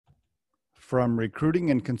From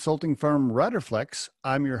recruiting and consulting firm Riderflex,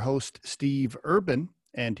 I'm your host, Steve Urban,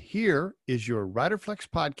 and here is your Riderflex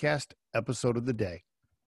podcast episode of the day.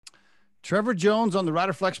 Trevor Jones on the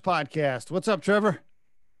Riderflex podcast. What's up, Trevor?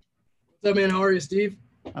 What's up, man? How are you, Steve?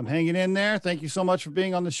 I'm hanging in there. Thank you so much for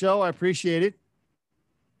being on the show. I appreciate it.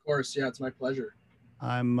 Of course. Yeah, it's my pleasure.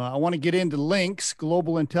 I want to get into Lynx,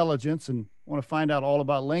 global intelligence, and want to find out all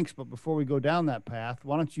about Lynx. But before we go down that path,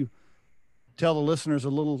 why don't you tell the listeners a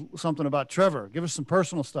little something about Trevor? Give us some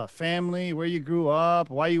personal stuff, family, where you grew up,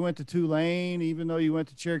 why you went to Tulane, even though you went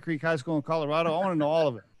to Cherry Creek High School in Colorado. I want to know all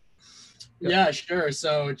of it. Yeah, sure.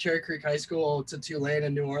 So Cherry Creek High School to Tulane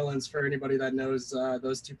in New Orleans, for anybody that knows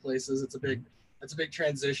those two places, it's a big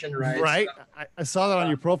transition, right? Right. So, I saw that on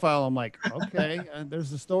your profile. I'm like, okay,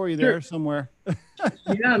 there's a story there somewhere.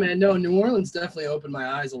 Yeah, man. No, New Orleans definitely opened my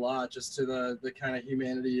eyes a lot just to the kind of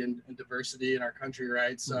humanity and diversity in our country,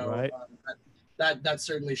 right? So right. That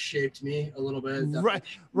certainly shaped me a little bit. Right.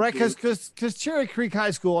 Because Cherry Creek High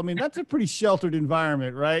School, I mean, that's a pretty sheltered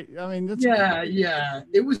environment, right? I mean, that's yeah.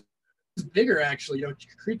 It was bigger, actually. You know,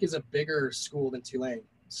 Creek is a bigger school than Tulane.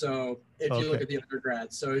 So if you look at the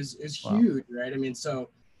undergrad, so it's huge, right? I mean, so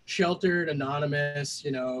sheltered, anonymous,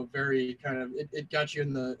 you know, very kind of, it got you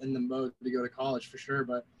in the mode to go to college for sure.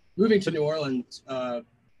 But moving to New Orleans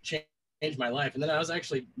changed my life. And then I was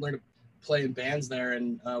actually learned to play in bands there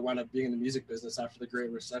and wound up being in the music business after the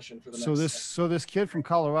Great Recession for the next. So this kid from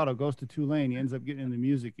Colorado goes to Tulane. He ends up getting in the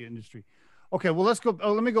music industry. Okay, well, let's go.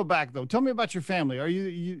 Oh, let me go back though. Tell me about your family. Are you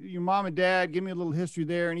your mom and dad? Give me a little history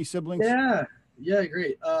there. Any siblings? Yeah,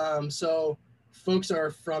 great. So folks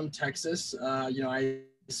are from Texas. You know, I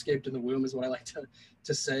escaped in the womb is what I like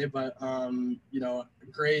to say, but you know,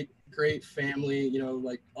 great family, you know,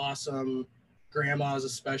 like awesome grandmas,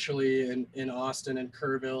 especially in Austin and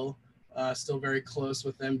Kerrville. Still very close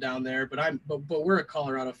with them down there, but we're a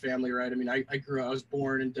Colorado family, right? I mean, I was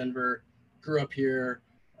born in Denver, grew up here,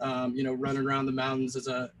 you know, running around the mountains as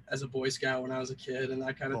a Boy Scout when I was a kid and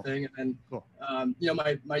that kind of thing. And you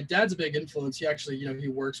know, my dad's a big influence. He actually, you know, he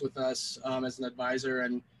works with us as an advisor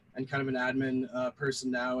and kind of an admin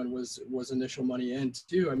person now, and was initial money in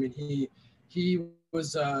too. I mean, he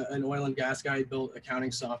was an oil and gas guy. He built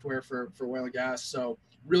accounting software for oil and gas. So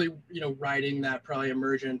really, you know, riding that probably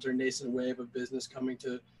emergent or nascent wave of business coming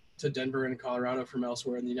to Denver and Colorado from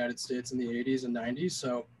elsewhere in the United States in the 80s and 90s.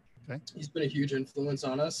 So he's been a huge influence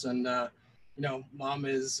on us. And, you know, mom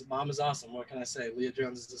is awesome. What can I say? Leah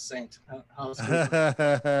Jones is a saint.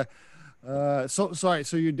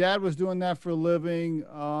 So your dad was doing that for a living.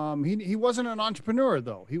 He wasn't an entrepreneur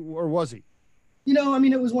though. Or was he? You know, I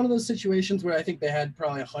mean, it was one of those situations where I think they had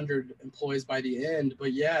probably 100 employees by the end,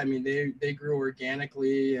 but yeah, I mean, they grew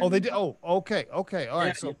organically. And, they did. Oh, okay. All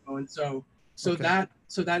right. So, you know, and so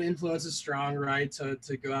that influence is strong, right?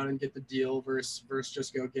 To go out and get the deal versus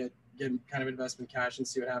just go get kind of investment cash and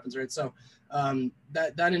see what happens, right? So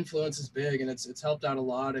that influence is big, and it's helped out a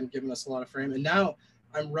lot and given us a lot of frame. And now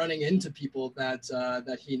I'm running into people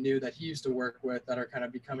that he knew that he used to work with that are kind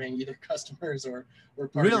of becoming either customers or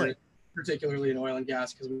partners. Really? Particularly in oil and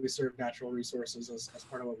gas, because we serve natural resources as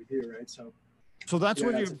part of what we do, right? So that's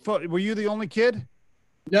what were you the only kid?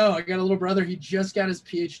 No, I got a little brother. He just got his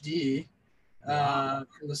PhD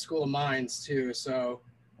from the School of Mines too. So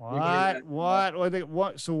what?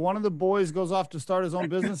 So one of the boys goes off to start his own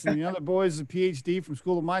business, and the other boy is a PhD from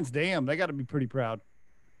School of Mines. Damn, they got to be pretty proud.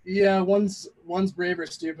 Yeah, one's brave or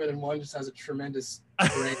stupid, and one just has a tremendous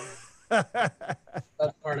brain.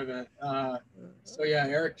 That's part of it. So yeah,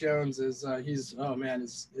 Eric Jones is his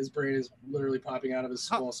brain is literally popping out of his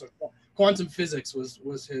skull. So quantum physics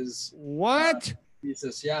was his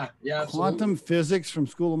thesis. Yeah, quantum physics from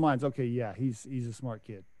School of Mines. Okay, yeah, he's a smart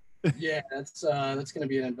kid. Yeah, that's gonna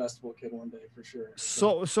be an investable kid one day for sure.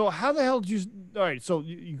 So how the hell did you? All right, so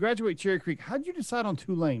you graduate Cherry Creek. How did you decide on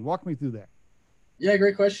Tulane? Walk me through that. Yeah,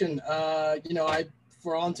 great question. You know, I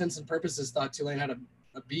for all intents and purposes thought Tulane had a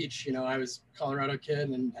beach. You know, I was a Colorado kid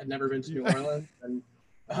and had never been to New Orleans and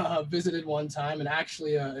visited one time, and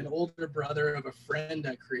actually an older brother of a friend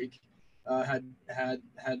at Creek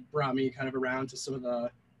had brought me kind of around to some of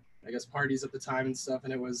the, I guess, parties at the time and stuff,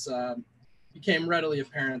 and it was became readily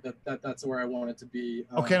apparent that that's where I wanted to be.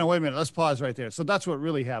 Okay, now wait a minute. Let's pause right there. So that's what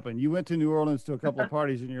really happened. You went to New Orleans to a couple of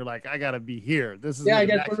parties, and you're like, I got to be here. This is I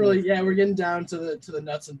guess we're getting down to the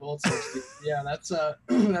nuts and bolts. Yeah,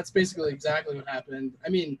 that's basically exactly what happened. I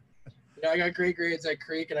mean, you know, I got great grades at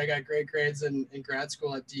Creek, and I got great grades in grad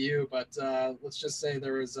school at DU. But let's just say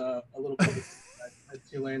there was a little bit at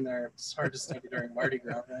Tulane there. It's hard to study during Mardi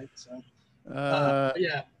Gras, right? So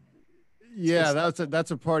yeah. Yeah,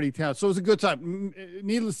 that's a party town. So it was a good time.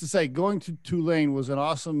 Needless to say, going to Tulane was an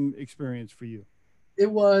awesome experience for you. It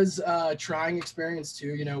was a trying experience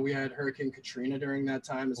too. You know, we had Hurricane Katrina during that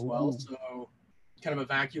time as well. Ooh. So kind of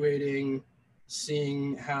evacuating,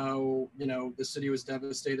 seeing how, you know, the city was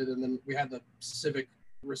devastated. And then we had the civic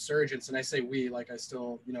resurgence. And I say we, like I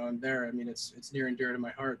still, you know, I'm there. I mean, it's near and dear to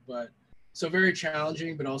my heart, but so very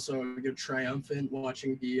challenging, but also triumphant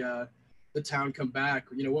watching the town come back.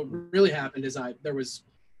 You know, what really happened is there was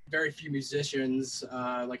very few musicians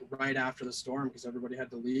like right after the storm because everybody had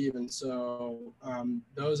to leave, and so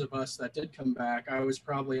those of us that did come back, I was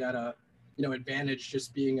probably at a, you know, advantage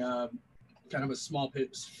just being a kind of a small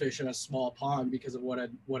fish in a small pond because of what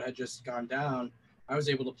had just gone down. I was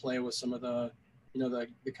able to play with some of the, you know,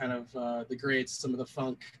 the kind of the greats, some of the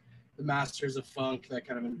funk, the masters of funk that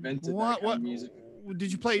kind of invented that kind of music.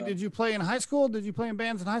 Did you play? So, did you play in high school? Did you play in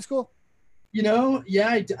bands in high school? you know, yeah,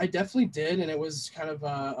 I definitely did, and it was kind of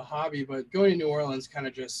a hobby. But going to New Orleans kind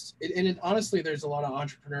of just, honestly, there's a lot of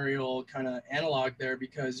entrepreneurial kind of analog there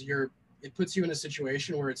because it puts you in a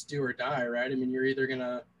situation where it's do or die, right? I mean, you're either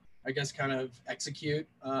gonna, I guess, kind of execute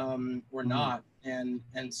or not, and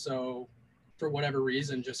so for whatever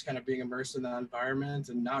reason, just kind of being immersed in that environment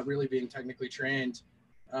and not really being technically trained,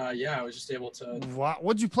 yeah, I was just able to. Wow.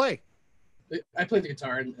 What'd you play? I played the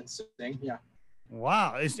guitar and sing, yeah.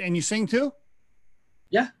 Wow. And you sing too?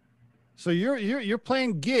 Yeah. So you're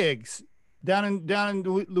playing gigs down in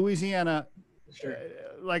Louisiana, Sure.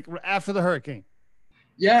 like after the hurricane.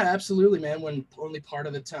 Yeah, absolutely, man. When only part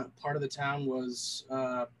of the town was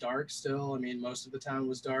dark still. I mean, most of the town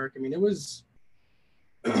was dark. I mean, it was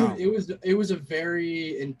Wow. it was a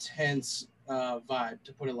very intense vibe,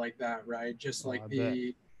 to put it like that, right? Just like I bet.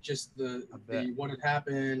 the what had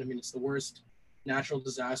happened. I mean, it's the worst natural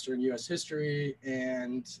disaster in U.S. history,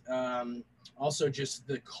 and also just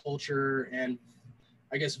the culture and,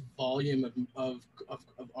 I guess, volume of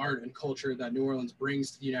art and culture that New Orleans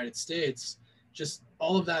brings to the United States. Just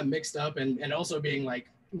all of that mixed up, and also being like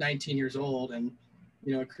 19 years old and,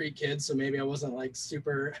 you know, a Creek kid, so maybe I wasn't like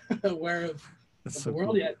super aware of That's the so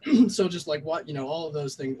world cool. yet. So just like what, you know, all of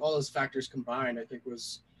those things, all those factors combined, I think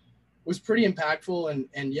was pretty impactful,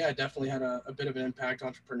 and yeah, definitely had a bit of an impact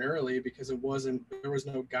entrepreneurially because there was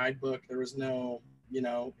no guidebook, there was no, you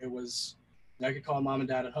know, it was, I could call mom and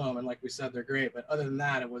dad at home, and like we said, they're great, but other than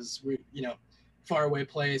that, it was, you know, far away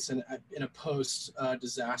place and in a post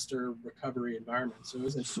disaster recovery environment. So it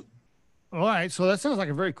was interesting. All right. So that sounds like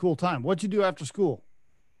a very cool time. What'd you do after school?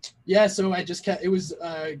 Yeah, so I just it was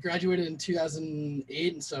graduated in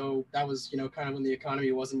 2008, and so that was, you know, kind of when the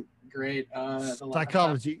economy wasn't great. The last time,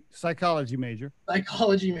 Psychology major.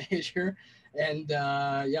 psychology major, and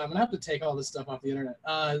yeah, I'm gonna have to take all this stuff off the internet.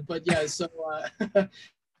 But yeah, so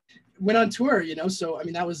went on tour, you know. So I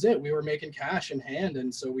mean, that was it. We were making cash in hand,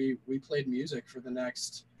 and so we played music for the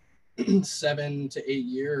next 7 to 8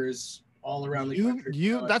 years all around the country.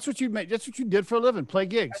 You that's what you made. That's what you did for a living. Play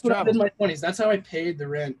gigs, That's what I did travel. in my 20s. That's how I paid the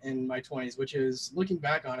rent in my 20s, which is, looking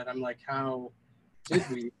back on it, I'm like, how did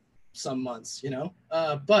we some months, you know?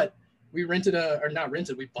 But we rented or not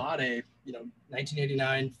rented, we bought a, you know,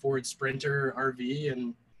 1989 Ford Sprinter RV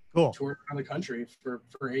and Cool. toured around the country for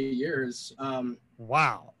 8 years.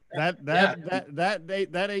 Wow. Yeah,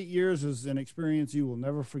 That 8 years is an experience you will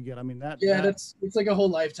never forget. I mean yeah, that it's like a whole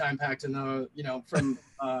lifetime packed in you know,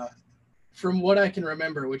 from what I can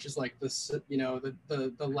remember, which is like this, you know,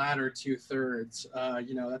 the latter 2/3,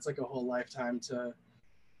 you know, that's like a whole lifetime to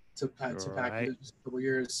pack right. into just a couple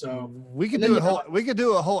years. So, We could and then, do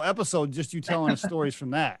you know, a whole episode just you telling us stories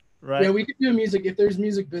from that, yeah, right? we could do music. If there's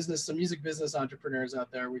some music business entrepreneurs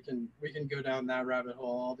out there, we can go down that rabbit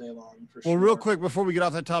hole all day long for Well, sure. real quick before we get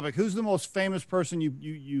off that topic, who's the most famous person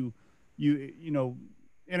you know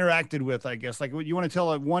interacted with? I guess like you want to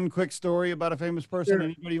tell one quick story about a famous person. Sure.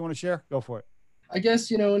 Anybody you want to share? Go for it. I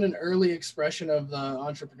guess, you know, in an early expression of the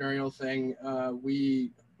entrepreneurial thing,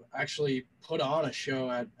 we actually put on a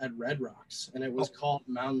show at Red Rocks, and it was called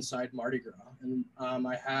Mountainside Mardi Gras. And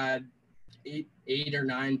I had eight or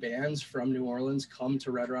nine bands from New Orleans come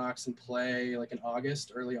to Red Rocks and play like in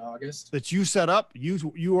August, early August. That you set up, you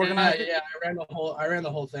organized it? Yeah, I ran the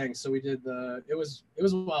whole thing. So we did it was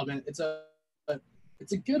wild, man. It's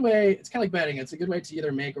a good way. It's kind of like betting. It's a good way to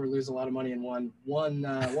either make or lose a lot of money in one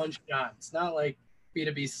shot. It's not like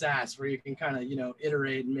B2B SaaS where you can kind of, you know,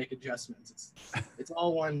 iterate and make adjustments. It's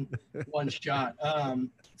all one shot.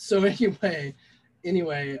 So anyway, you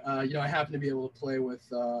know, I happened to be able to play with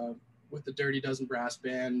the Dirty Dozen Brass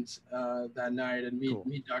Band that night and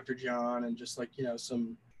meet Dr. John, and just like, you know,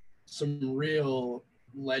 some real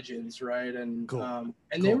legends, right? Cool.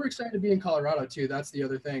 And they were excited to be in Colorado too. That's the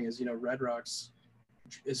other thing is, you know, Red Rocks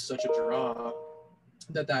is such a draw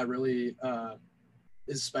that really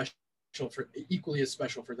is special for equally as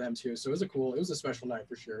special for them too. So it was a special night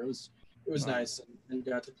for sure. It was nice and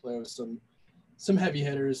got to play with some heavy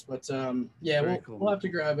hitters. But yeah, we'll have to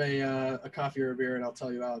grab a coffee or a beer, and I'll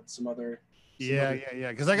tell you about some other. Yeah.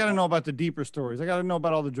 Because I got to know about the deeper stories. I got to know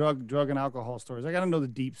about all the drug and alcohol stories. I got to know the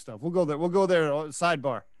deep stuff. We'll go there.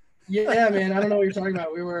 Sidebar. Yeah, man. I don't know what you're talking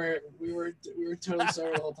about. We were totally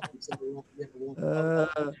sober the whole time. So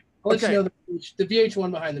I'll let you know the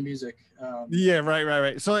VH1 behind the music. Yeah,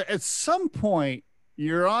 right. So at some point,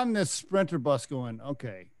 you're on this Sprinter bus going,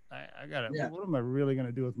 okay, I got it. Yeah. What am I really going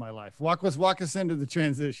to do with my life? Walk us into the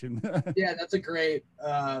transition. Yeah, that's a great,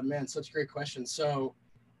 man, such a great question. So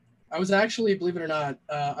I was actually, believe it or not,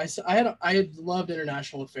 I had loved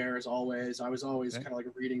international affairs always. I was always kind of like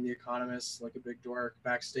reading The Economist, like a big dork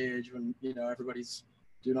backstage when, you know, everybody's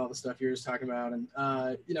doing all the stuff you're just talking about. And,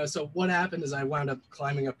 you know, so what happened is I wound up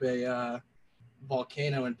climbing up a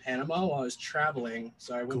volcano in Panama while I was traveling.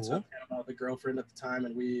 So I went to Panama with a girlfriend at the time,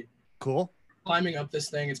 and we climbing up this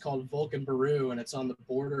thing. It's called Volcan Baru, and it's on the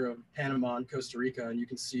border of Panama and Costa Rica. And you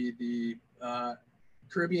can see the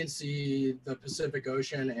Caribbean Sea, the Pacific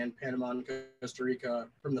Ocean, and Panama and Costa Rica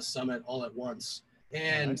from the summit all at once.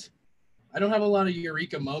 And I don't have a lot of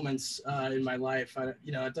eureka moments in my life.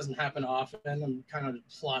 You know, it doesn't happen often. I'm kind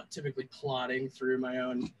of typically plodding through my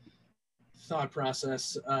own thought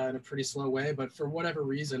process in a pretty slow way. But for whatever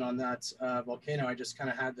reason on that volcano, I just kind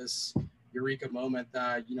of had this eureka moment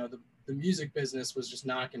that, you know, the music business was just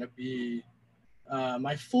not going to be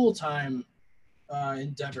my full-time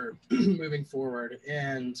endeavor moving forward.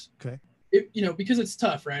 And it, you know, because it's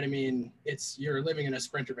tough, right? I mean, you're living in a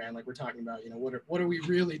Sprinter van, like we're talking about, you know, what are we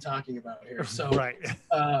really talking about here? So,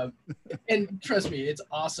 and trust me, it's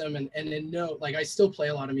awesome. And no, like I still play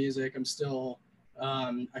a lot of music. I'm still,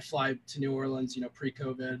 I fly to New Orleans, you know,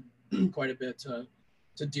 pre-COVID quite a bit to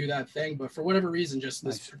do that thing. But for whatever reason, just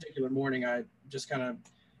this particular morning, it just kind of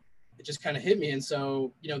hit me. And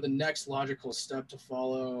so, you know, the next logical step to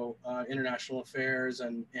follow international affairs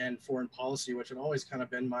and foreign policy, which had always kind of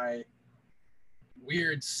been my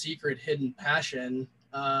weird secret hidden passion,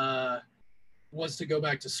 was to go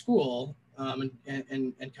back to school and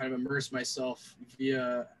kind of immerse myself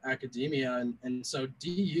via academia. And so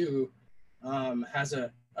DU has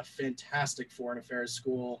a fantastic foreign affairs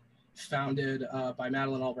school founded by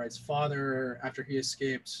Madeleine Albright's father after he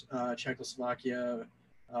escaped Czechoslovakia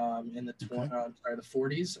in the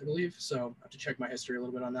 40s, I believe. So I have to check my history a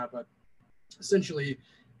little bit on that, but essentially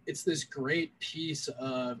it's this great piece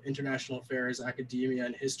of international affairs, academia,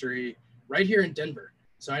 and history right here in Denver.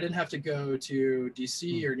 So I didn't have to go to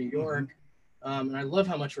DC or New York. And I love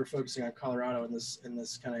how much we're focusing on Colorado in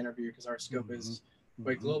this kind of interview because our scope is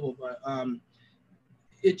quite global. But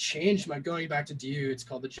it changed my going back to DU. It's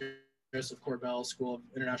called the Joseph Corbell School of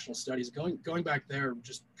International Studies. Going back there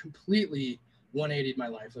just completely 180'd my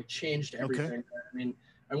life, like changed everything. I mean,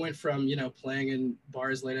 I went from, you know, playing in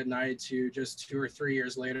bars late at night to just 2 or 3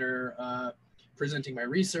 years later, presenting my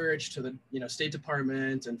research to the, you know, State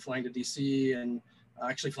Department and flying to DC and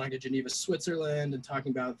actually flying to Geneva, Switzerland and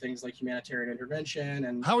talking about things like humanitarian intervention.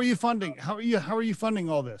 And how are you funding? How are you funding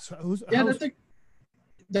all this?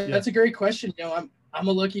 That's a great question. You know, I'm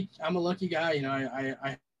a lucky guy. You know,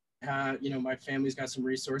 I had, you know, my family's got some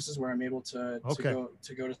resources where I'm able to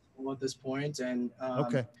go to school at this point. And,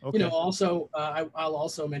 you know, also, I'll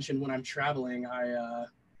also mention when I'm traveling,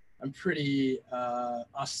 I'm pretty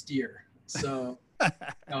austere. So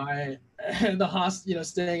you know,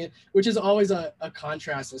 staying in, which is always a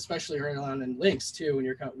contrast, especially early on in Lynx too,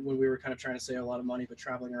 when we were kind of trying to save a lot of money, but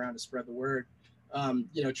traveling around to spread the word,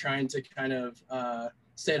 you know, trying to kind of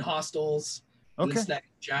stay at hostels, and then snack,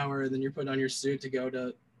 shower, and then you're putting on your suit to go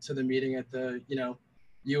to the meeting at the, you know,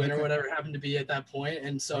 UN or whatever happened to be at that point.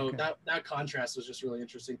 And so that contrast was just really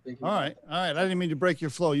interesting thinking. All right. I didn't mean to break your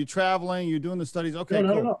flow. You're traveling, you're doing the studies. Okay,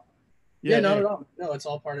 no, cool. No. Yeah, not at all. No, it's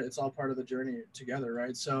all part of the journey together,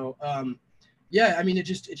 right? So, yeah, I mean, it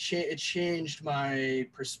changed my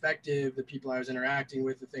perspective, the people I was interacting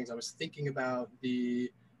with, the things I was thinking about,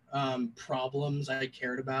 the problems I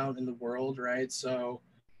cared about in the world, right? So,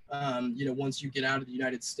 you know, once you get out of the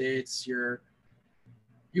United States,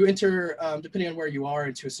 you enter, depending on where you are,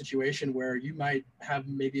 into a situation where you might have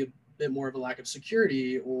maybe a bit more of a lack of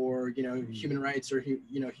security, or, you know, human rights or,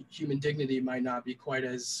 you know, human dignity might not be quite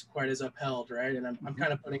as upheld, right? And I'm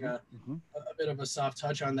kind of putting a bit of a soft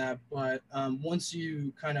touch on that. But once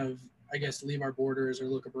you kind of, I guess, leave our borders or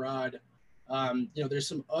look abroad, you know, there's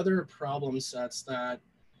some other problem sets that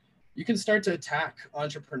you can start to attack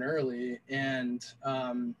entrepreneurially. And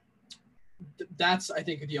that's, I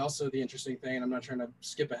think, also the interesting thing. And I'm not trying to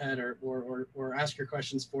skip ahead or ask your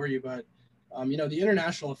questions for you, but you know, the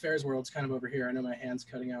international affairs world's kind of over here. I know my hand's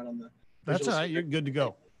cutting out on the. That's all right. You're good to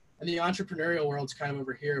go. And the entrepreneurial world's kind of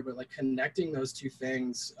over here, but like connecting those two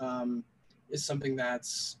things is something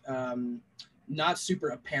that's not super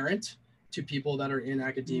apparent to people that are in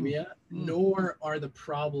academia, nor are the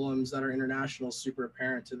problems that are international super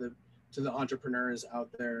apparent to the entrepreneurs out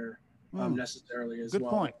there necessarily as good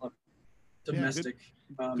well. Point. Domestic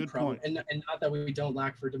good problem, point. And not that we don't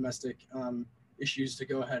lack for domestic issues to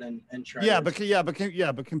go ahead and try. But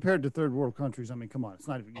compared to third world countries, I mean, come on, it's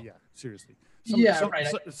not even. Yeah, seriously.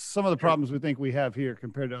 Some of the problems we think we have here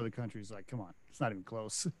compared to other countries, like, come on, it's not even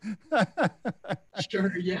close.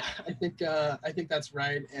 Sure. Yeah, I think that's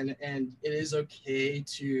right, and it is okay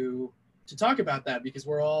to talk about that because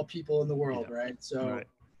we're all people in the world, right? So,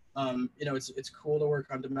 you know, it's cool to work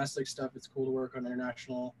on domestic stuff. It's cool to work on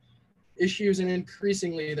international issues, and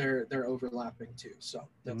increasingly they're overlapping too. So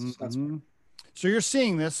that's So you're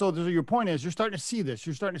seeing this. So your point is you're starting to see this.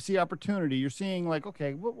 You're starting to see opportunity. You're seeing like,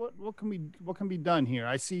 okay, what can be done here?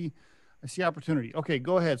 I see opportunity. Okay,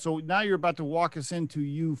 go ahead. So now you're about to walk us into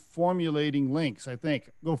you formulating links. I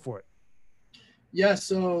think. Go for it. Yeah.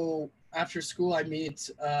 So after school, I meet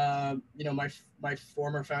you know, my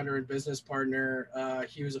former founder and business partner.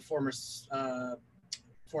 He was a former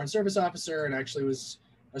foreign service officer and actually was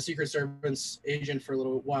a Secret Service agent for a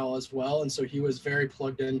little while as well. And so he was very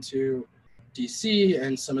plugged into DC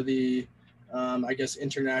and some of the, I guess,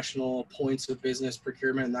 international points of business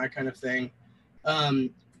procurement and that kind of thing.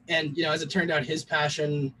 And, you know, as it turned out, his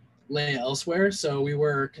passion lay elsewhere. So we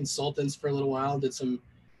were consultants for a little while, did some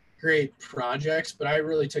great projects, but I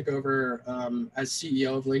really took over as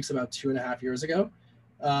CEO of Links about 2.5 years ago.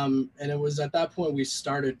 And it was at that point we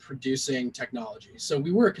started producing technology. So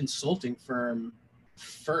we were a consulting firm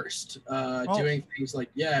first, doing things like,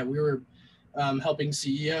 we were helping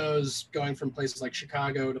CEOs going from places like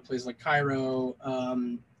Chicago to places like Cairo,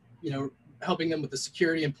 you know, helping them with the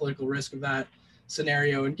security and political risk of that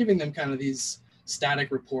scenario and giving them kind of these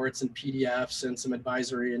static reports and PDFs and some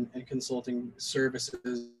advisory and consulting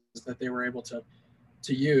services that they were able to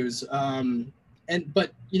use.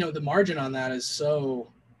 But you know, the margin on that is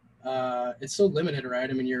so it's so limited, right?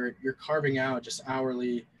 I mean, you're carving out just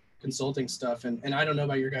hourly consulting stuff, and I don't know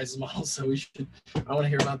about your guys' model, so I want to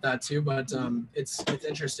hear about that too. But it's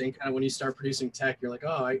interesting, kind of when you start producing tech, you're like,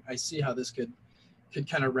 oh, I see how this could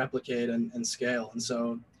kind of replicate and scale, and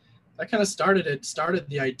so that kind of started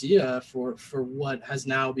the idea for what has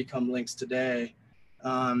now become Links today.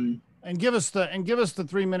 And give us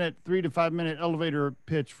the 3 to 5 minute elevator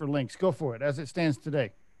pitch for Links. Go for it as it stands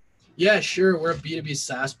today. Yeah, sure. We're a B2B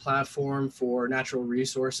SaaS platform for natural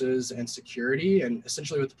resources and security. And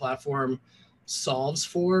essentially what the platform solves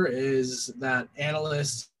for is that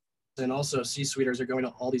analysts and also C-suiters are going to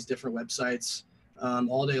all these different websites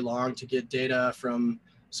all day long to get data from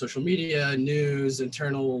social media, news,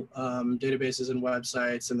 internal databases and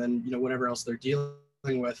websites, and then, you know, whatever else they're dealing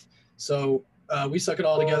with. So we suck it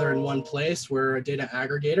all together in one place. We're a data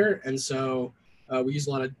aggregator. And so we use a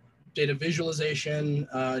lot of data visualization,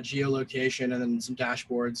 geolocation, and then some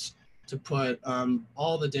dashboards to put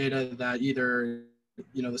all the data that either,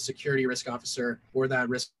 you know, the security risk officer or that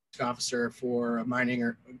risk officer for a mining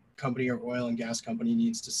or company or oil and gas company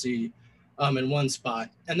needs to see in one spot.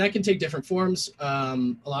 And that can take different forms. A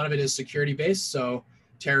lot of it is security based. So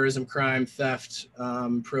terrorism, crime, theft,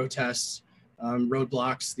 protests,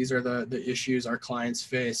 roadblocks. These are the issues our clients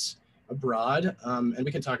face abroad. And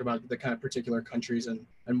we can talk about the kind of particular countries and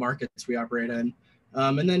markets we operate in.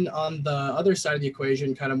 And then on the other side of the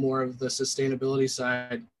equation, kind of more of the sustainability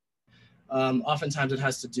side, oftentimes it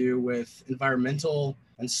has to do with environmental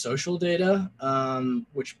and social data,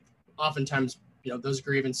 which oftentimes, you know, those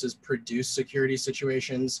grievances produce security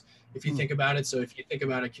situations. If you think about it, so if you think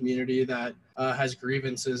about a community that has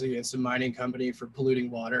grievances against a mining company for polluting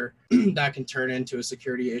water, that can turn into a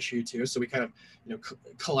security issue too. So we kind of, you know,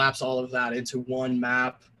 collapse all of that into one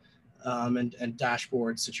map and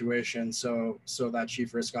dashboard situation. So that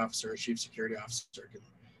chief risk officer, chief security officer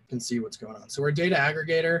can see what's going on. So we're a data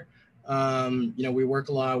aggregator. You know, we work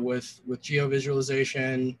a lot with geo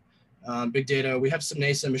visualization, big data. We have some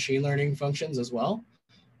nascent machine learning functions as well.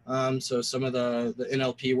 So some of the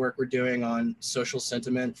NLP work we're doing on social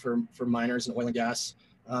sentiment for miners and oil and gas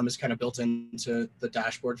is kind of built into the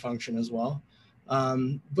dashboard function as well.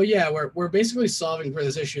 But yeah, we're basically solving for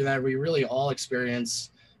this issue that we really all experience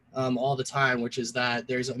all the time, which is that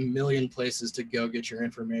there's a million places to go get your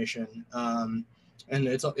information. and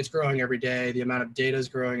it's growing every day. The amount of data is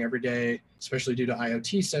growing every day, especially due to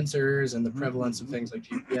IoT sensors and the prevalence of things like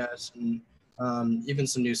GPS and even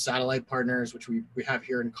some new satellite partners, which we have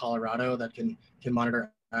here in Colorado that can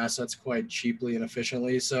monitor assets quite cheaply and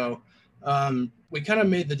efficiently. So we kind of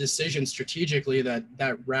made the decision strategically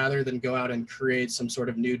that rather than go out and create some sort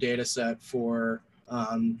of new data set for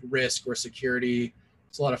risk or security,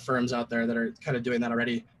 there's a lot of firms out there that are kind of doing that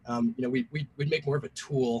already. We'd make more of a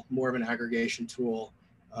tool, more of an aggregation tool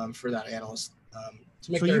for that analyst.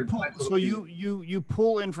 To make so you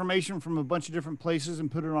pull information from a bunch of different places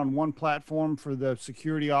and put it on one platform for the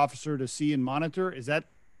security officer to see and monitor. Is that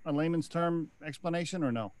a layman's term explanation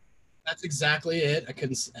or no? That's exactly it. I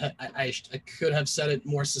could have said it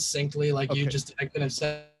more succinctly, like you just. I could have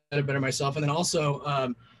said it better myself. And then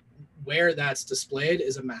also, where that's displayed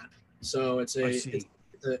is a map. So it's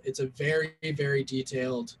a very, very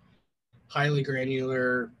detailed, highly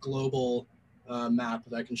granular global map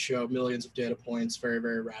that can show millions of data points very,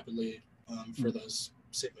 very rapidly for those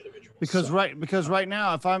same individuals. Because right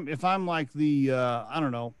now, if I'm like the I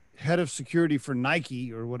don't know, head of security for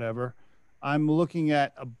Nike or whatever, I'm looking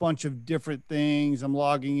at a bunch of different things. I'm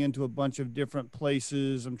logging into a bunch of different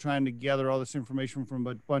places. I'm trying to gather all this information from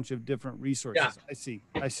a bunch of different resources. Yeah.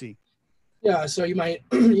 I see. Yeah, so you might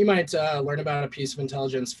learn about a piece of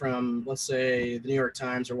intelligence from, let's say, the New York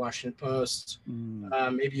Times or Washington Post.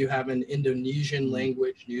 Maybe you have an Indonesian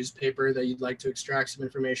language newspaper that you'd like to extract some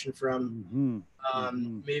information from.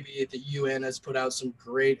 Maybe the UN has put out some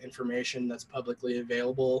great information that's publicly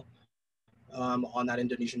available on that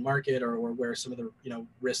Indonesian market, or where some of the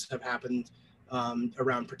risks have happened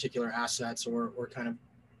around particular assets, or kind of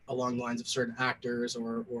along the lines of certain actors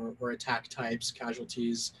or attack types,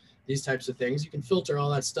 casualties. These types of things. You can filter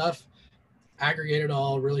all that stuff, aggregate it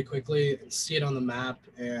all really quickly, and see it on the map.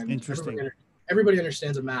 And everybody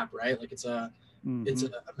understands a map, right? Like a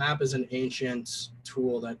map is an ancient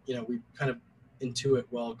tool that we kind of intuit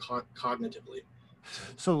well cognitively.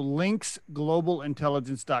 So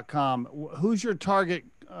linksglobalintelligence.com. Who's your target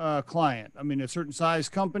client? I mean, a certain size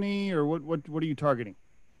company, or what are you targeting?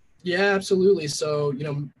 Yeah, absolutely. So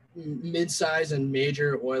mid-size and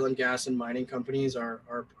major oil and gas and mining companies are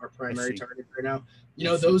our primary target right now.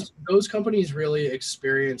 Those companies really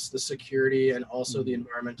experience the security and also the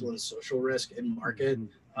environmental and social risk in market.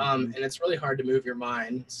 And it's really hard to move your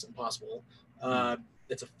mine. It's impossible.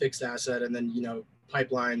 It's a fixed asset. And then,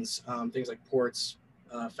 pipelines, things like ports,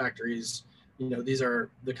 factories, these are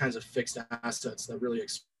the kinds of fixed assets that really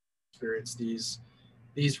experience these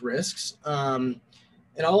risks.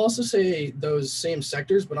 And I'll also say those same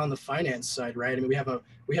sectors, but on the finance side, right? I mean, we have a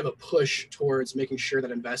push towards making sure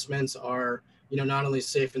that investments are, not only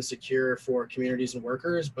safe and secure for communities and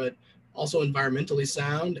workers, but also environmentally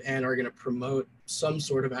sound and are going to promote some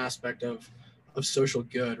sort of aspect of social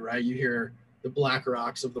good, right? You hear the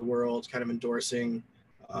BlackRocks of the world kind of endorsing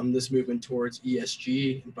this movement towards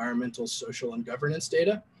ESG, environmental, social, and governance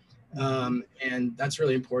data. And that's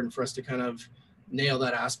really important for us to kind of nail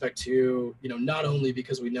that aspect too, not only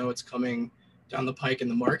because we know it's coming down the pike in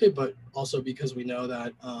the market, but also because we know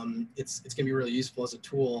that it's going to be really useful as a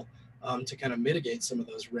tool to kind of mitigate some of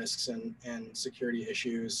those risks and security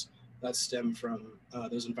issues that stem from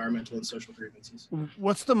those environmental and social grievances.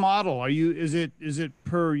 What's the model? Is it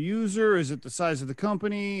per user? Is it the size of the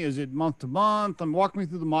company? Is it month to month? Walk me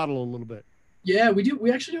through the model a little bit. Yeah,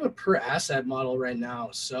 we actually do a per asset model right now.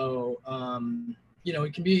 So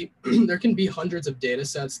it can be there can be hundreds of data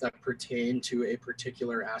sets that pertain to a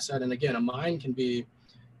particular asset. And again, a mine can be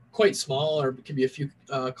quite small, or it can be a few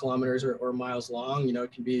kilometers or miles long.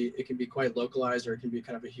 It can be quite localized, or it can be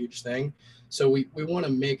kind of a huge thing. So we want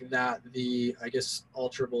to make that the, I guess,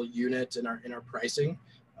 alterable unit in our pricing.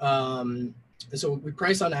 And so we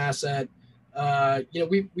price on asset.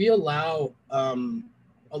 We allow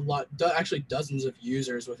a lot, actually dozens of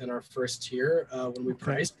users within our first tier when we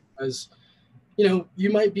price, because you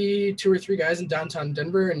might be 2 or 3 guys in downtown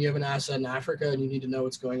Denver and you have an asset in Africa and you need to know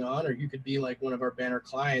what's going on, or you could be like one of our banner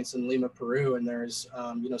clients in Lima, Peru, and there's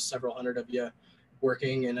several hundred of you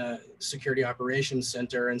working in a security operations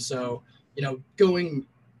center. And so going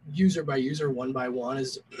user by user, one by one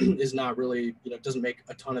is not really, doesn't make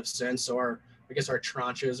a ton of sense. So our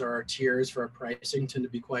tranches or our tiers for our pricing tend to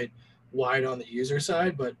be quite wide on the user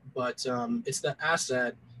side, but it's the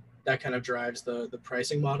asset that kind of drives the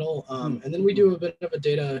pricing model. And then we do a bit of a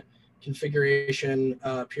data configuration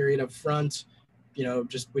period up front. We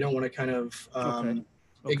don't want to kind of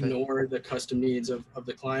ignore the custom needs of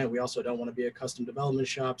the client. We also don't want to be a custom development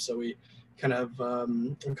shop. So we kind of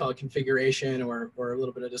we call it configuration or a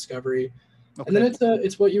little bit of discovery. And then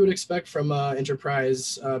it's what you would expect from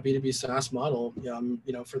enterprise B2B SaaS model, you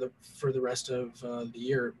know, for the rest of the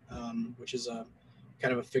year, which is a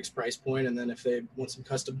kind of a fixed price point. And then if they want some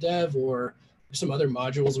custom dev or some other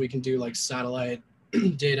modules, we can do like satellite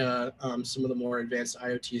data, some of the more advanced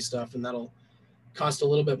IoT stuff, and that'll cost a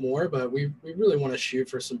little bit more. But we really want to shoot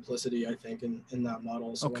for simplicity, I think, in that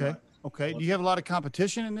model. So okay. Do you have a lot of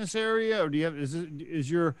competition in this area, or do you have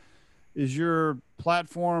is your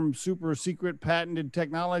platform super secret patented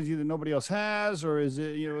technology that nobody else has, or is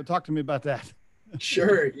it, you know, talk to me about that?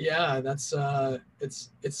 Sure. Yeah, that's it's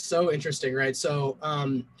so interesting, right? So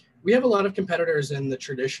we have a lot of competitors in the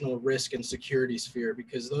traditional risk and security sphere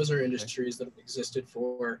because those are industries that have existed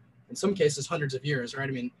for, in some cases, hundreds of years, right?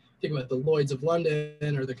 I mean, think about the Lloyds of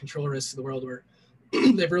London or the control risks of the world, where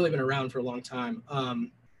they've really been around for a long time.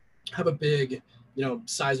 Have a big, you know,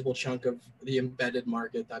 sizable chunk of the embedded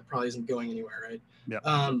market that probably isn't going anywhere, right?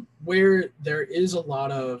 Yeah. Where there is a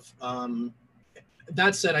lot of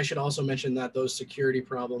that said, I should also mention that those security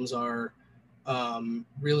problems are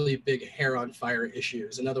really big hair on fire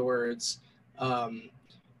issues. In other words,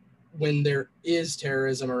 when there is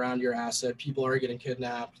terrorism around your asset, people are getting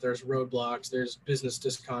kidnapped, there's roadblocks, there's business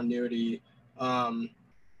discontinuity.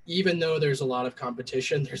 Even though there's a lot of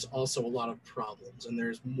competition, there's also a lot of problems, and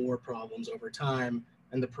there's more problems over time,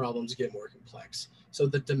 and the problems get more complex. So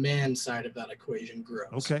the demand side of that equation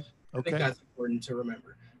grows. Okay. I think that's important to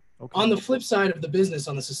remember. Okay. On the flip side of the business,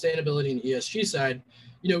 on the sustainability and ESG side,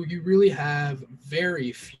 you know, you really have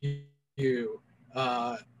very few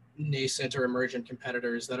nascent or emergent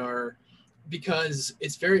competitors that are, because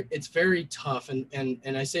it's very tough. And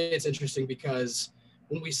I say it's interesting because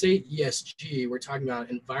when we say ESG, we're talking about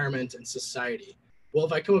environment and society. Well,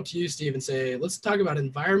 if I come up to you, Steve, and say, let's talk about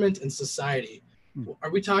environment and society,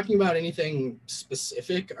 are we talking about anything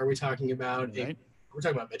specific? Are we talking about we're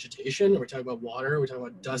talking about vegetation? Are we talking about water? Are we talking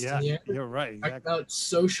about dust in the air? You're right. Exactly. About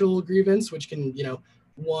social grievance, which can, you know,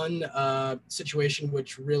 one situation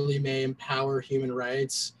which really may empower human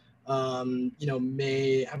rights, you know,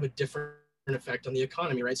 may have a different effect on the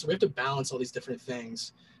economy, right? So we have to balance all these different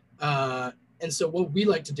things. And so what we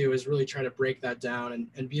like to do is really try to break that down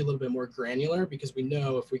and be a little bit more granular, because we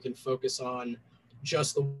know if we can focus on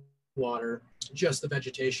just the water, just the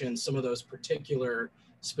vegetation, some of those particular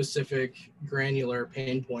specific granular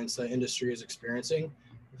pain points that industry is experiencing,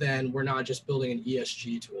 then we're not just building an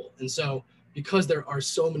ESG tool. And so because there are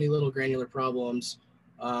so many little granular problems,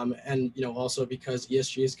 and, you know, also because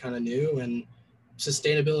ESG is kind of new and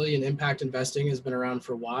sustainability and impact investing has been around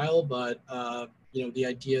for a while, but you know, the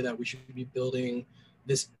idea that we should be building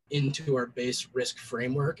this into our base risk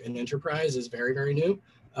framework and enterprise is very, very new.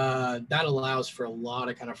 That allows for a lot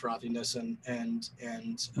of kind of frothiness and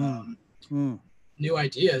new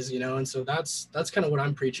ideas, you know, and so that's kind of what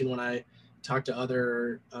I'm preaching when I talk to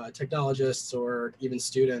other technologists or even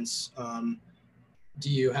students.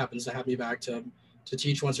 DU happens to have me back to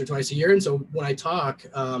teach once or twice a year, and so when I talk,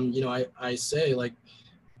 you know, I say, like,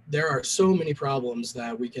 there are so many problems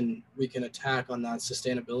that we can attack on that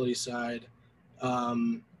sustainability side,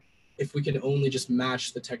 if we can only just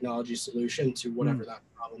match the technology solution to whatever that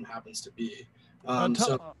problem happens to be.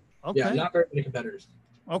 Yeah, not very many competitors.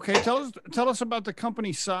 Okay, tell us about the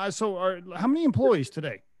company size. So, how many employees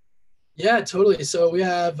today? Yeah, totally. So we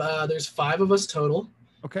have there's 5 of us total.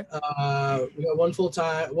 Okay. We got 1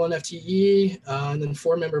 full-time, 1 FTE, and then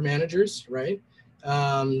 4 member managers, right?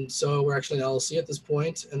 So we're actually an LLC at this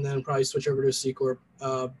point, and then probably switch over to a C Corp,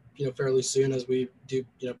 you know, fairly soon as we do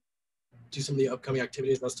some of the upcoming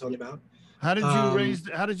activities I was telling you about. How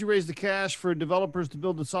did you raise the cash for developers to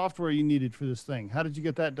build the software you needed for this thing? How did you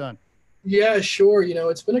get that done? Yeah, sure. You know,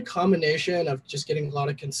 it's been a combination of just getting a lot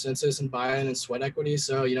of consensus and buy-in and sweat equity.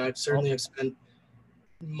 So, you know, I've certainly have spent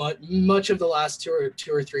much of the last 2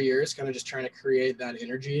 or 3 years kind of just trying to create that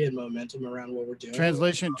energy and momentum around what we're doing.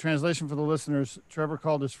 Translation for the listeners. Trevor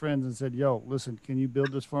called his friends and said, yo, listen, can you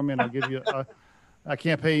build this for me? And I'll give you, I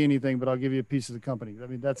can't pay you anything, but I'll give you a piece of the company. I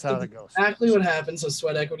mean, that's how that goes. Exactly what happens. So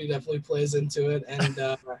sweat equity definitely plays into it. And,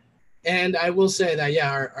 and I will say that,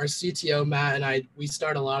 yeah, our CTO, Matt, and we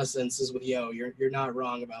start a lot of sentences with, yo, you're not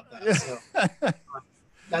wrong about that. So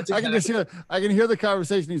that's exactly. I can hear the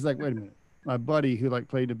conversation. He's like, wait a minute. My buddy who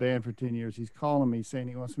played the band for 10 years, he's calling me saying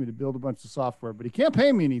he wants me to build a bunch of software, but he can't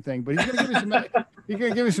pay me anything, but he's going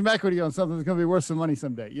to give me some equity on something that's going to be worth some money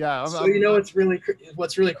someday. Yeah. You know, what's really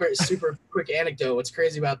super quick anecdote. What's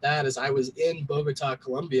crazy about that is I was in Bogota,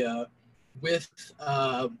 Colombia with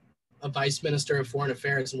a vice minister of foreign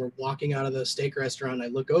affairs, and we're walking out of the steak restaurant. And I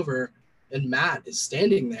look over and Matt is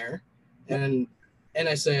standing there, and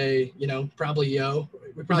I say, you know, probably, yo,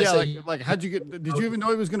 we probably say, how'd you did you even know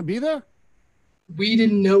he was going to be there? we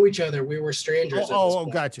didn't know each other. We were strangers at this Oh,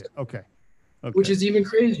 point. gotcha. Okay. Which is even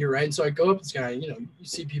crazier, right? And so I go up to this guy, you know, you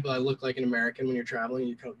see people that look like an American when you're traveling,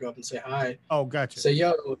 you go up and say hi. Oh, gotcha. Say,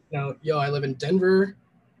 yo, I live in Denver.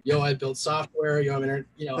 Yo, I build software. Yo,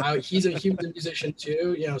 he's a musician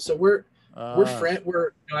too. You know, so we're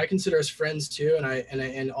I consider us friends too,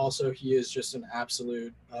 and also he is just an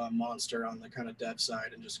absolute monster on the kind of dev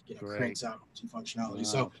side, and just cranks out some functionality.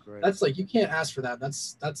 So that's like, you can't ask for that.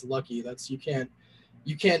 That's lucky.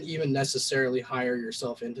 You can't even necessarily hire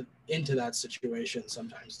yourself into that situation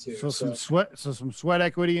sometimes too. So some sweat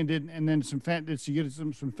equity, and then did you get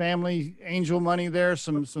some family angel money there,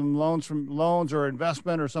 some loans or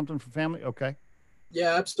investment or something for family? Okay.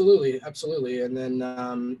 Yeah, absolutely. And then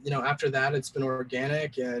after that, it's been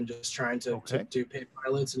organic and just trying to do paid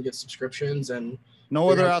pilots and get subscriptions, and no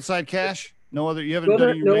other outside cash. No other. You haven't no, done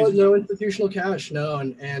any raises? No institutional cash. No,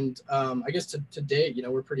 and I guess to date,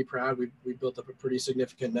 we're pretty proud. We built up a pretty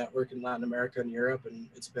significant network in Latin America and Europe, and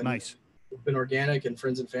it's been nice. It's been organic and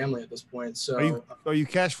friends and family at this point. So are you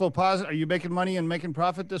cash flow positive? Are you making money and making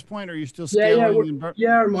profit at this point? Or are you still scaling?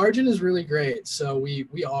 Yeah, our margin is really great. So we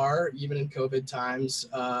are, even in COVID times,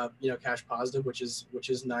 cash positive, which is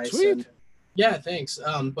nice. Sweet. And, yeah, thanks.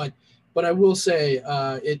 But I will say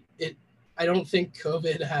I don't think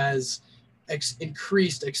COVID has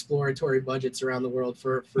increased exploratory budgets around the world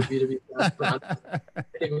for B2B products. I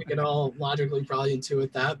think we can all logically probably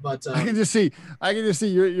intuit that, but I can just see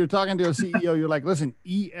you're talking to a CEO. You're like, listen,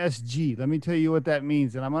 ESG. Let me tell you what that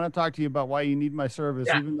means, and I'm going to talk to you about why you need my service,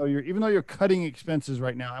 even though you're cutting expenses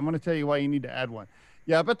right now. I'm going to tell you why you need to add one.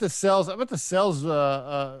 Yeah, I bet the sales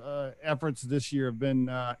efforts this year have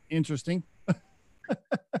been interesting.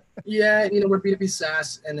 Yeah, we're B2B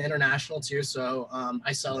SaaS and international too. So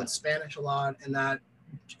I sell in Spanish a lot, and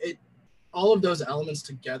all of those elements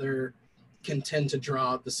together can tend to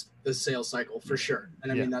draw the sales cycle for sure.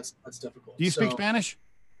 And I mean, that's difficult. Do you speak Spanish?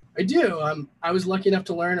 I do. I was lucky enough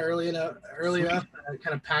to learn early enough. I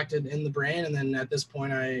kind of packed it in the brain, and then at this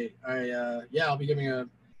point, I'll be giving a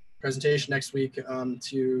presentation next week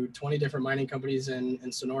to 20 different mining companies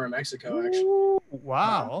in Sonora, Mexico. Actually.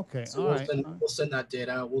 Wow. Okay. So we'll send that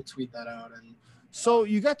data out. We'll tweet that out. And so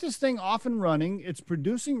you got this thing off and running. It's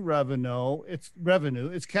producing revenue.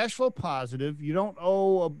 It's cash flow positive. You don't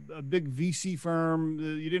owe a big VC firm.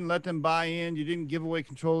 You didn't let them buy in. You didn't give away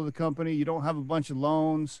control of the company. You don't have a bunch of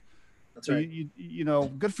loans. That's right.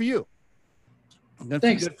 Good for you.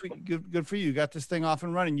 Thanks. Good for you. You got this thing off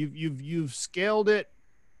and running. You've scaled it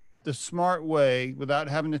the smart way without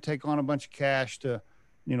having to take on a bunch of cash to,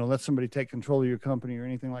 let somebody take control of your company or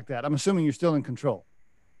anything like that. I'm assuming you're still in control.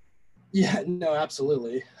 Yeah, no,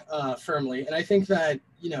 absolutely. Firmly. And I think that,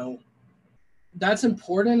 that's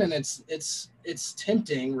important, and it's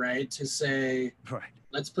tempting, right? To say, right,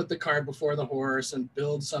 let's put the cart before the horse and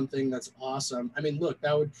build something that's awesome. I mean, look,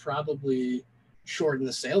 that would probably shorten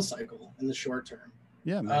the sales cycle in the short term.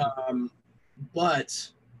 Yeah. But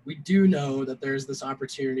we do know that there's this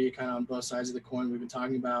opportunity kind of on both sides of the coin we've been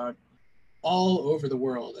talking about all over the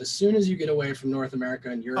world. As soon as you get away from North America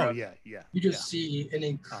and Europe, you just see an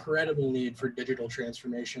incredible need for digital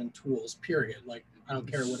transformation tools, period. Like, I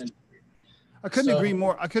don't care what industry. I couldn't agree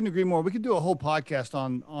more. We could do a whole podcast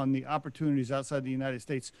on the opportunities outside the United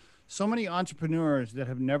States. So many entrepreneurs that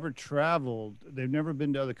have never traveled, they've never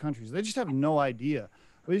been to other countries. They just have no idea.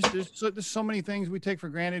 There's so many things we take for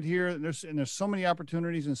granted here. And there's so many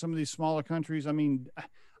opportunities in some of these smaller countries. I mean,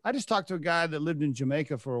 I just talked to a guy that lived in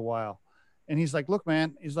Jamaica for a while, and he's like, look,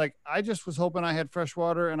 man, he's like, I just was hoping I had fresh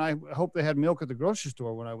water, and I hope they had milk at the grocery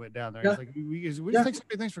store when I went down there. He's like, we just take so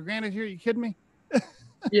many things for granted here. Are you kidding me?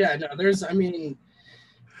 Yeah, no, and it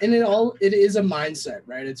is a mindset,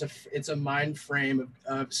 right? It's a mind frame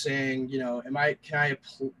of saying, can I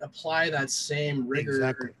apply that same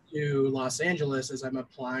rigor to Los Angeles as I'm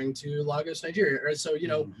applying to Lagos, Nigeria? Or so,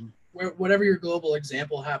 whatever your global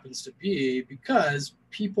example happens to be, because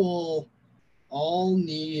people all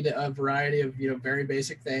need a variety of, very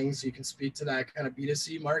basic things. So you can speak to that kind of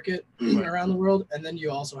B2C market around the world. And then you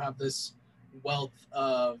also have this wealth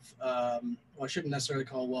of, I shouldn't necessarily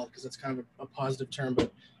call it wealth because it's kind of a positive term,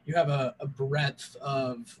 but you have a breadth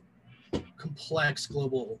of complex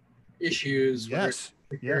global issues,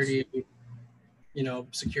 security,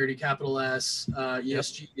 security, capital S,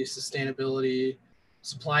 ESG, sustainability,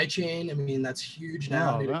 supply chain. I mean, that's huge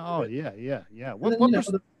now.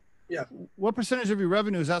 What percentage of your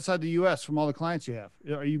revenue is outside the U.S. from all the clients you have?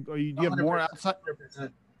 Do you have more outside?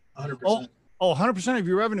 100%. 100% of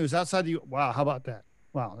your revenue is outside the U.S. Wow, how about that?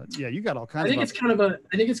 Wow, yeah, you got all kinds. I think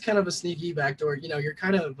it's kind of a sneaky backdoor. You're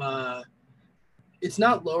kind of it's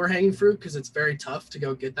not lower hanging fruit because it's very tough to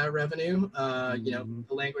go get that revenue. You know, Mhm.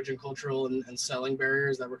 the language and cultural and selling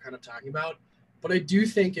barriers that we're kind of talking about. But I do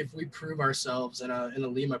think if we prove ourselves in a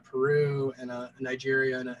Lima, Peru, and a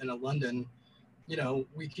Nigeria, and a London, you know,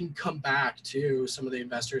 we can come back to some of the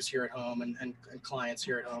investors here at home and clients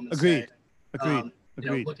here at home and say, Agreed. Agreed. you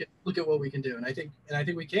know, Agreed. look at what we can do. And I think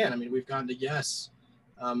we can. I mean, we've gotten to yes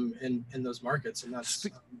in those markets, and that's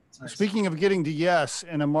nice. Speaking of getting to yes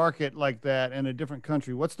in a market like that in a different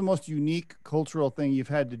country, what's the most unique cultural thing you've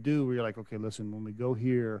had to do where you're like, okay, listen, when we go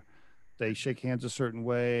here, they shake hands a certain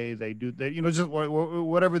way, they do, they, you know, just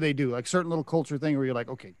whatever they do, like certain little culture thing where you're like,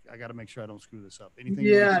 okay, I got to make sure I don't screw this up. Anything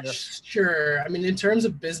you want Yeah, to share? sure. I mean, in terms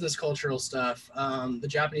of business cultural stuff, the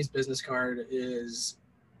Japanese business card is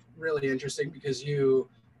really interesting because you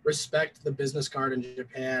respect the business card in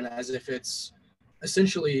Japan as if it's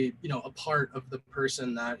essentially, you know, a part of the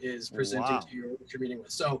person that is presenting Wow. to you or that you're meeting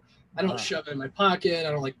with. So I don't Wow. shove it in my pocket.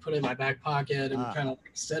 I don't like put it in my back pocket and Ah. kind of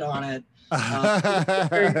like sit on it. Ah.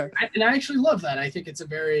 And I actually love that. I think it's a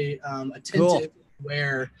very Cool. attentive,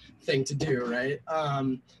 aware thing to do, right?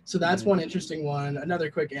 So that's one interesting one.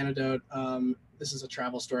 Another quick anecdote. This is a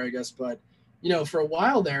travel story, I guess, but you know, for a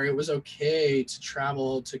while there, it was okay to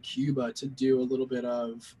travel to Cuba to do a little bit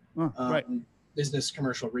of Right. business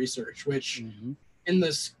commercial research, which Mm-hmm. in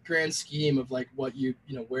this grand scheme of like what you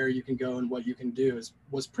know, where you can go and what you can do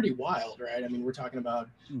was pretty wild, right? I mean, we're talking about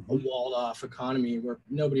a Mm-hmm. walled off economy where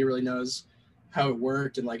nobody really knows how it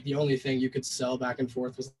worked. And like the only thing you could sell back and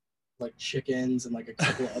forth was like chickens and like a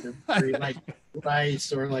couple of other very like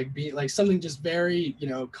rice or like be like something just very, you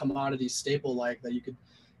know, commodity staple like that you could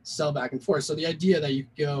sell back and forth. So the idea that you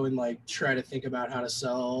go and like try to think about how to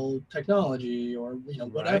sell technology or, you know,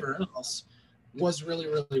 Right. whatever else was really,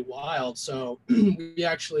 really wild. So we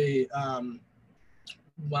actually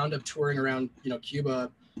wound up touring around, you know,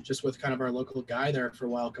 Cuba just with kind of our local guy there for a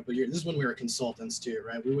while, a couple of years. This is when we were consultants too,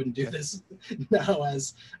 right? We wouldn't do this now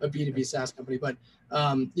as a B2B SaaS company, but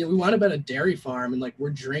you know, we wound up at a dairy farm and like we're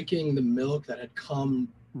drinking the milk that had come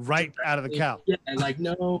Right out of the cow. yeah, and like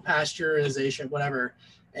no pasteurization, whatever.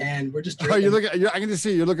 And we're just Oh, you drinking. look. I can just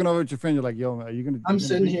see you're looking over at your friend. You're like, "Yo, are you gonna? I'm You gonna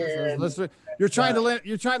sitting drink this? here and You're trying to land.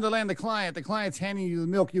 You're trying to land the client. The client's handing you the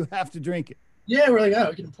milk. You have to drink it. yeah, we're like, oh,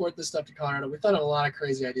 we can import this stuff to Colorado. We thought of a lot of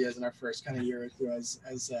crazy ideas in our first kind of year or two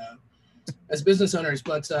as business owners.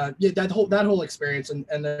 But yeah, that whole experience, and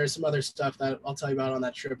there's some other stuff that I'll tell you about on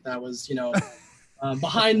that trip that was, you know,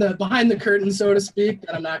 behind the curtain, so to speak,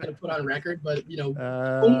 that I'm not going to put on record. But you know,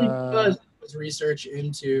 only because it was research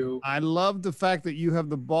into. I love the fact that you have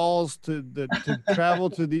the balls to travel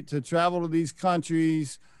to travel to these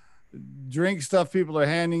countries, drink stuff people are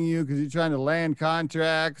handing you because you're trying to land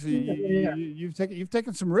contracts. Yeah. You've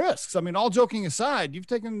taken some risks. I mean, all joking aside, you've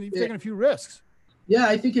taken a few risks. Yeah,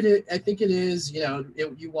 I think it is. I think it is. You know,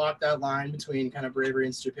 you walk that line between kind of bravery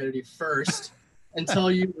and stupidity first, until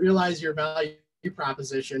you realize your value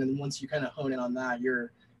proposition, and once you kind of hone in on that, you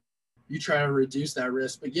try to reduce that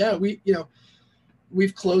risk. But yeah,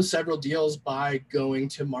 we've closed several deals by going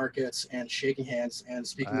to markets and shaking hands and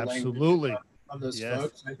speaking the language Absolutely. of those Yes.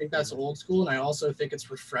 folks. I think that's old school, and I also think it's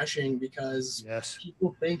refreshing because Yes.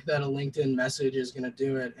 people think that a LinkedIn message is going to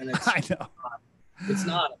do it, and it's I know. it's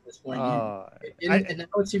not at this point. And now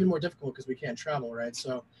it's even more difficult because we can't travel, right?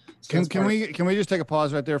 So can we just take a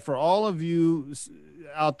pause right there for all of you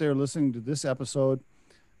out there listening to this episode?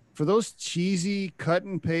 For those cheesy cut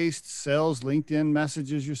and paste sales LinkedIn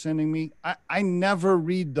messages you're sending me, I never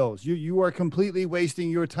read those. You are completely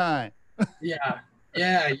wasting your time.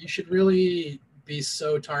 Yeah, you should really be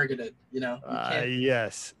so targeted. You know, you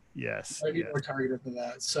can't. Yes. Be more targeted than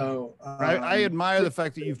that. So I admire the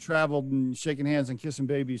fact that you've traveled and shaking hands and kissing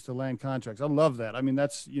babies to land contracts. I love that. I mean,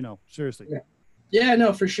 that's, you know, seriously. Yeah,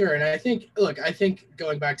 no, for sure. And I think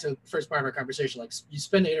going back to the first part of our conversation, like you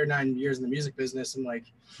spend 8 or 9 years in the music business and like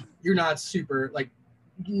you're not super like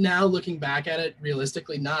now looking back at it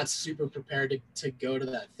realistically, not super prepared to go to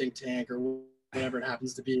that think tank or whatever it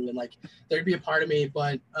happens to be. And like there'd be a part of me,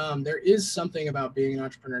 but there is something about being an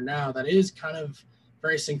entrepreneur now that is kind of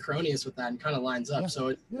very synchronous with that and kind of lines up. So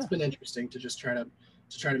it's been interesting to just try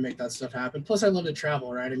to make that stuff happen. Plus I love to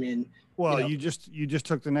travel, right? I mean, well, you just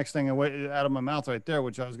took the next thing away out of my mouth right there,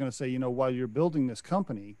 which I was going to say, you know, while you're building this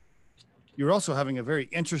company, you're also having a very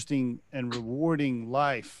interesting and rewarding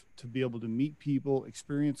life to be able to meet people,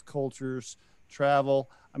 experience cultures,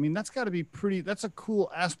 travel. I mean, that's got to be that's a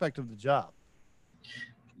cool aspect of the job.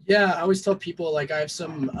 Yeah, I always tell people like I have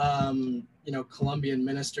some you know, Colombian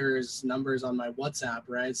ministers' numbers on my WhatsApp,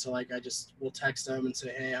 right? So like I just will text them and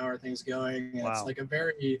say, hey, how are things going? And it's like a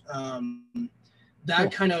very that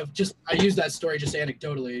Cool. kind of just, I use that story just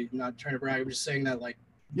anecdotally, I'm not trying to brag. I'm just saying that like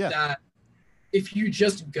that if you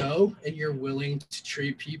just go and you're willing to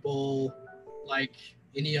treat people like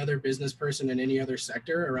any other business person in any other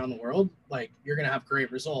sector around the world, like you're going to have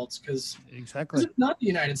great results because Exactly. it's not the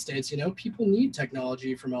United States, you know, people need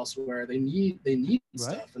technology from elsewhere. They need Right.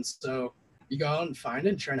 stuff. And so you go out and find it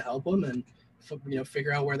and try to help them and, you know,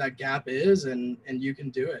 figure out where that gap is and you can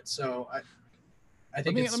do it. So I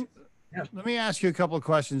think let me ask you a couple of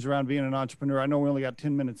questions around being an entrepreneur. I know we only got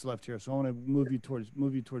 10 minutes left here, so I want to move you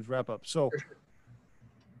towards wrap up. So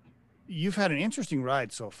you've had an interesting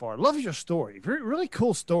ride so far. Love your story. Really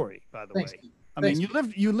cool story, by the way. I mean,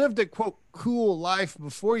 you lived a quote cool life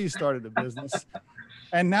before you started the business,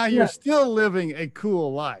 and now you're still living a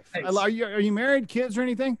cool life. Are you married, kids, or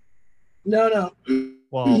anything? No.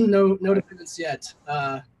 Well, no dependents yet.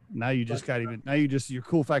 Now you just your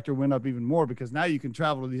cool factor went up even more because now you can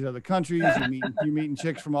travel to these other countries. You're meeting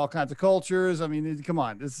chicks from all kinds of cultures. I mean, come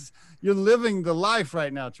on, you're living the life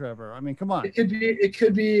right now, Trevor. I mean, come on. It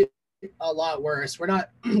could be a lot worse. We're not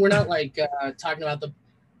like talking about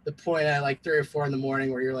the point at like 3 or 4 in the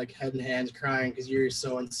morning where you're like head and hands crying because you're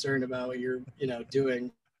so uncertain about what you're, you know,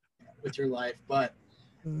 doing with your life. But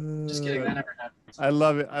just kidding, that never happens. I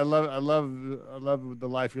love it. I love the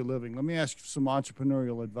life you're living. Let me ask you some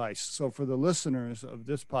entrepreneurial advice. So for the listeners of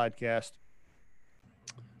this podcast,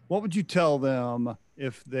 what would you tell them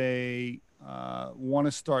if they want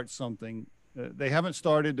to start something? They haven't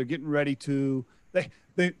started. They're getting ready to.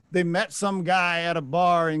 They met some guy at a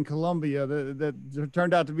bar in Colombia that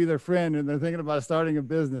turned out to be their friend, and they're thinking about starting a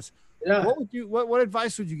business. Yeah. What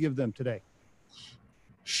advice would you give them today?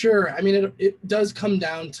 Sure. I mean, it does come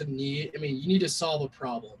down to need. I mean, you need to solve a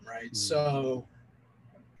problem, right? Mm-hmm. So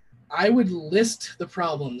I would list the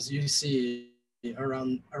problems you see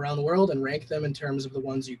around the world and rank them in terms of the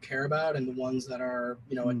ones you care about and the ones that are,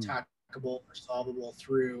 you know, attackable or solvable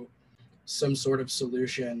through some sort of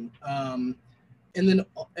solution. And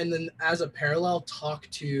then as a parallel, talk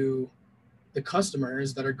to the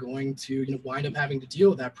customers that are going to, you know, wind up having to deal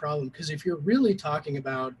with that problem. Because if you're really talking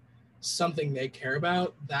about something they care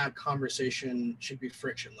about, that conversation should be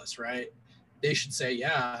frictionless, right? They should say,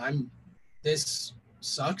 yeah, this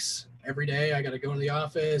sucks every day. I got to go to the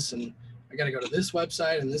office and I got to go to this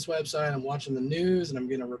website and this website. I'm watching the news and I'm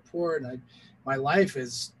getting a report and my life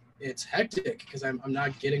it's hectic because I'm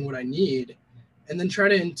not getting what I need. And then try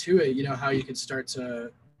to intuit, you know, how you could start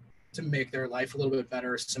to make their life a little bit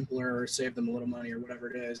better, simpler, or save them a little money or whatever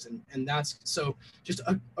it is. And that's so just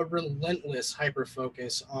a relentless hyper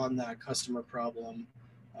focus on that customer problem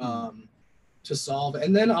to solve.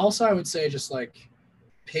 And then also I would say just like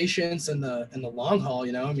patience in the long haul,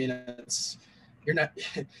 you know, I mean, you're not,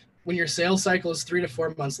 when your sales cycle is 3 to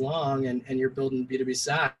 4 months long and you're building B2B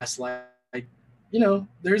SaaS, like, you know,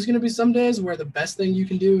 there's going to be some days where the best thing you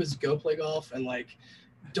can do is go play golf and like,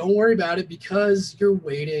 don't worry about it because you're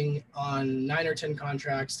waiting on 9 or 10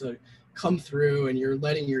 contracts to come through and you're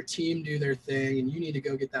letting your team do their thing and you need to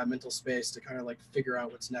go get that mental space to kind of like figure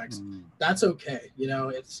out what's next. That's okay. You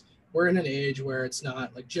know, we're in an age where it's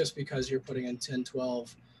not like just because you're putting in 10,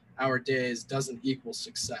 12 hour days doesn't equal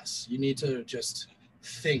success. You need to just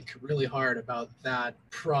think really hard about that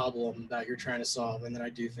problem that you're trying to solve. And then I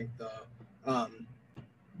do think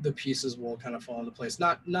the pieces will kind of fall into place.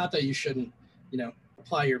 Not that you shouldn't, you know,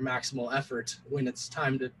 apply your maximal effort when it's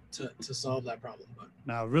time to solve that problem. But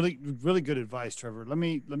now, really good advice, Trevor. Let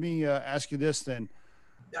me ask you this then.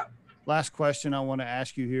 Yeah. Last question I want to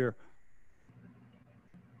ask you here.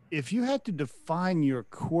 If you had to define your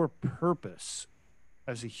core purpose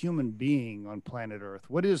as a human being on planet Earth,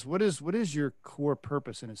 what is your core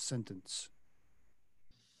purpose in a sentence?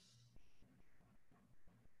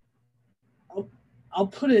 I'll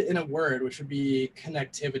put it in a word, which would be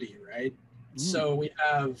connectivity, right? So we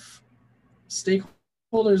have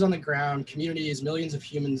stakeholders on the ground, communities, millions of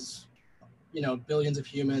humans, you know, billions of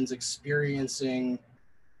humans experiencing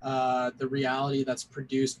the reality that's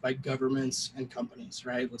produced by governments and companies,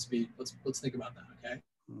 right? Let's think about that, okay?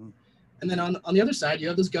 And then on the other side, you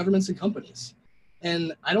have those governments and companies.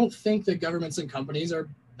 And I don't think that governments and companies are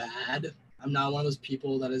bad. I'm not one of those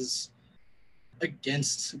people that is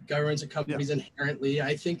against governments and companies inherently.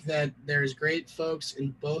 I think that there's great folks in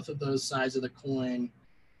both of those sides of the coin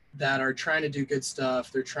that are trying to do good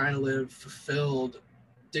stuff. They're trying to live fulfilled,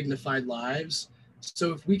 dignified lives.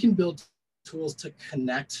 So if we can build tools to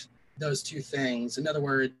connect those two things, in other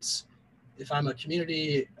words, if I'm a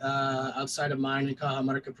community outside of mine in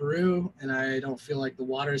Cajamarca, Peru, and I don't feel like the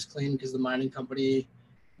water is clean because the mining company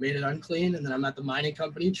made it unclean, and then I'm at the mining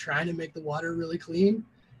company trying to make the water really clean,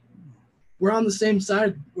 we're on the same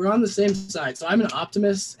side. We're on the same side. So I'm an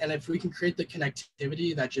optimist, and if we can create the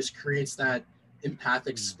connectivity that just creates that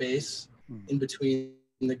empathic space in between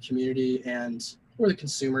the community and or the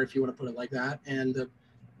consumer, if you want to put it like that, and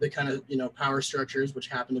the kind of power structures which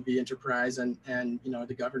happen to be enterprise and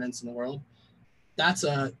the governance in the world, that's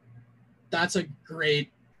a great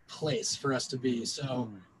place for us to be. So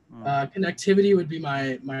connectivity would be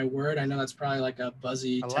my word. I know that's probably like a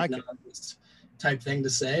buzzy technologist type thing to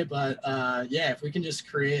say, but yeah, if we can just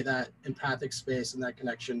create that empathic space and that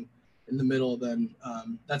connection in the middle, then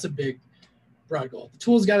that's a big broad goal. The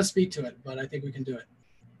tools got to speak to it, but I think we can do it.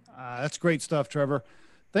 That's great stuff, Trevor.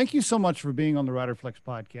 Thank you so much for being on the Riderflex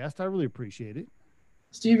podcast. I really appreciate it.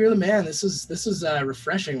 Steve, you're the man. This is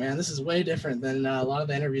refreshing, man. This is way different than a lot of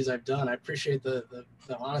the interviews I've done. I appreciate the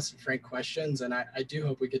honest and frank questions, and I do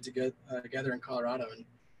hope we get to get together in Colorado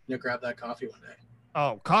and grab that coffee one day.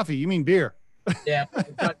 Oh, coffee? You mean beer? Yeah.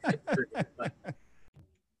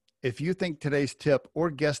 If you think today's tip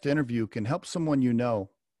or guest interview can help someone you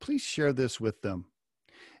know, please share this with them.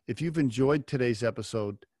 If you've enjoyed today's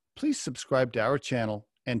episode, please subscribe to our channel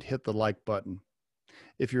and hit the like button.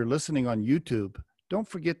 If you're listening on YouTube, don't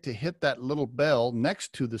forget to hit that little bell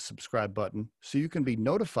next to the subscribe button so you can be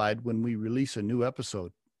notified when we release a new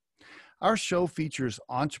episode. Our show features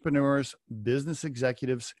entrepreneurs, business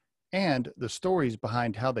executives, and the stories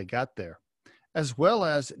behind how they got there, as well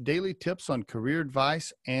as daily tips on career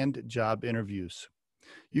advice and job interviews.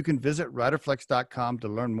 You can visit riderflex.com to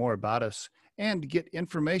learn more about us and get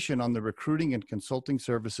information on the recruiting and consulting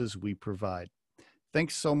services we provide.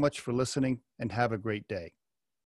 Thanks so much for listening, and have a great day.